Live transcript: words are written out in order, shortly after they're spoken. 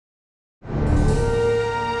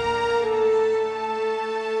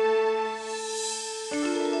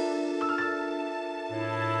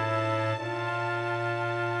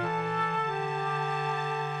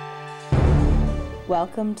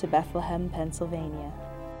Welcome to Bethlehem, Pennsylvania.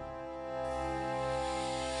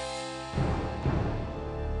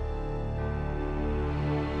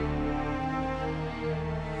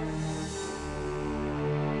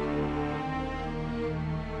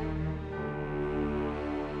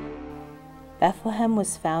 Bethlehem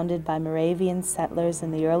was founded by Moravian settlers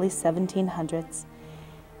in the early 1700s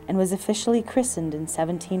and was officially christened in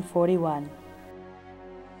 1741.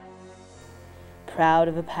 Proud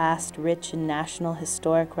of a past rich in national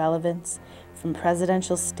historic relevance, from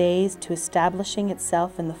presidential stays to establishing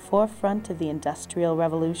itself in the forefront of the Industrial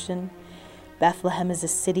Revolution, Bethlehem is a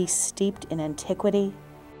city steeped in antiquity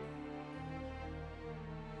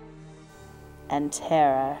and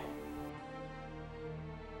terror.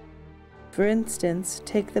 For instance,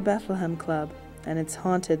 take the Bethlehem Club and its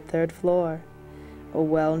haunted third floor, a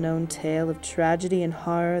well-known tale of tragedy and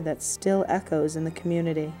horror that still echoes in the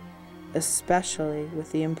community, especially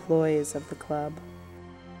with the employees of the club.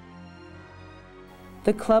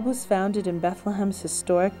 The club was founded in Bethlehem's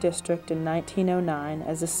historic district in 1909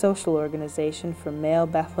 as a social organization for male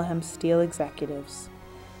Bethlehem Steel executives.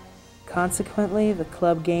 Consequently, the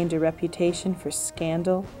club gained a reputation for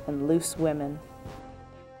scandal and loose women.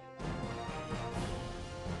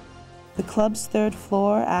 The club's third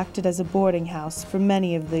floor acted as a boarding house for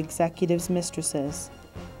many of the executives' mistresses,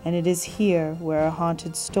 and it is here where a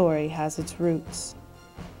haunted story has its roots.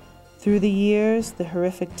 Through the years, the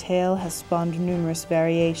horrific tale has spawned numerous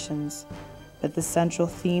variations, but the central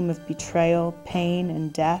theme of betrayal, pain,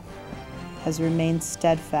 and death has remained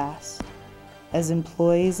steadfast, as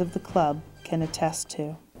employees of the club can attest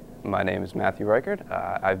to. My name is Matthew Reichert.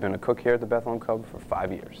 I've been a cook here at the Bethlehem Club for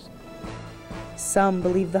 5 years. Some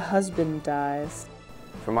believe the husband dies.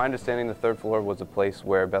 From my understanding, the third floor was a place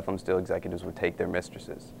where Bethlehem Steel executives would take their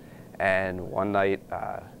mistresses. And one night,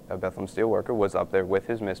 a Bethlehem Steel worker was up there with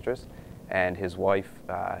his mistress, and his wife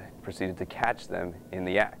proceeded to catch them in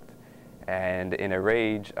the act. And in a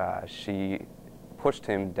rage, she pushed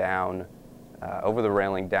him down, over the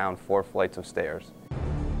railing, down 4 flights of stairs.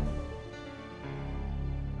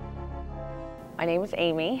 My name is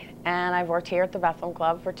Amy, and I've worked here at the Bethlehem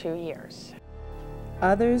Club for 2 years.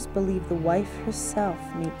 Others believe the wife herself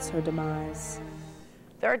meets her demise.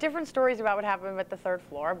 There are different stories about what happened at the third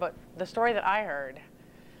floor, but the story that I heard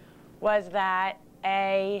was that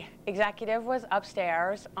a executive was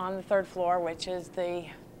upstairs on the third floor, which is the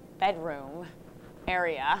bedroom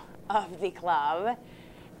area of the club,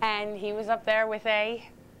 and he was up there with a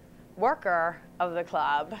worker of the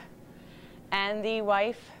club, and the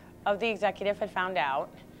wife of the executive had found out,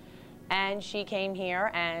 and she came here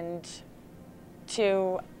and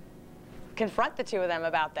to confront the two of them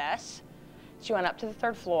about this. She went up to the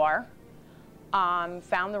third floor,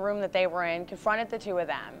 found the room that they were in, confronted the two of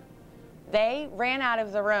them. They ran out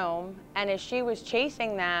of the room, and as she was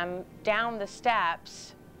chasing them down the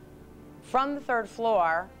steps from the third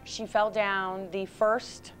floor, she fell down the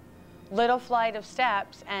first little flight of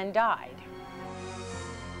steps and died.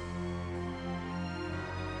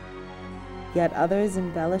 Yet others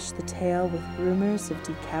embellish the tale with rumors of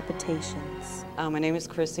decapitations. My name is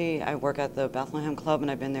Chrissy. I work at the Bethlehem Club,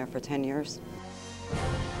 and I've been there for 10 years.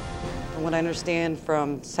 From what I understand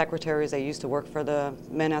from secretaries that used to work for the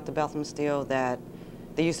men at the Bethlehem Steel, that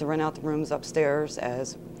they used to rent out the rooms upstairs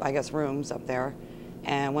as, I guess, rooms up there.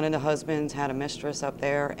 And one of the husbands had a mistress up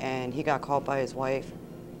there, and he got caught by his wife.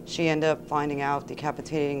 She ended up finding out,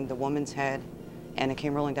 decapitating the woman's head, and it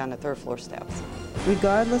came rolling down the third floor steps.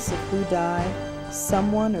 Regardless of who died,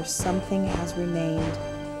 someone or something has remained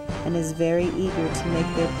and is very eager to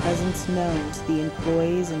make their presence known to the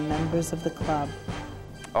employees and members of the club.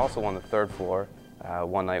 Also on the third floor,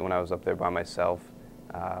 one night when I was up there by myself,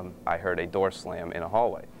 I heard a door slam in a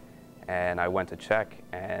hallway. And I went to check,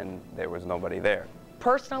 and there was nobody there.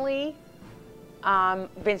 Personally,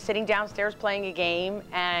 been sitting downstairs playing a game,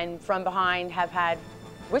 and from behind have had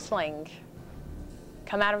whistling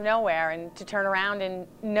come out of nowhere, and to turn around and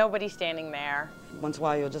nobody's standing there. Once in a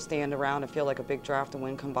while you'll just stand around and feel like a big draft of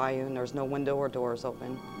wind come by you, and there's no window or doors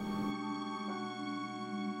open.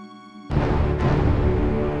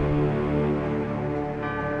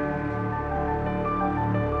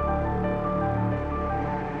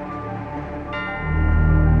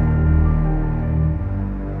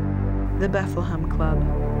 The Bethlehem Club,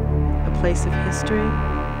 a place of history,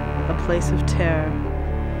 a place of terror,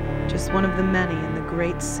 just one of the many in the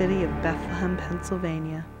great city of Bethlehem,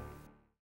 Pennsylvania.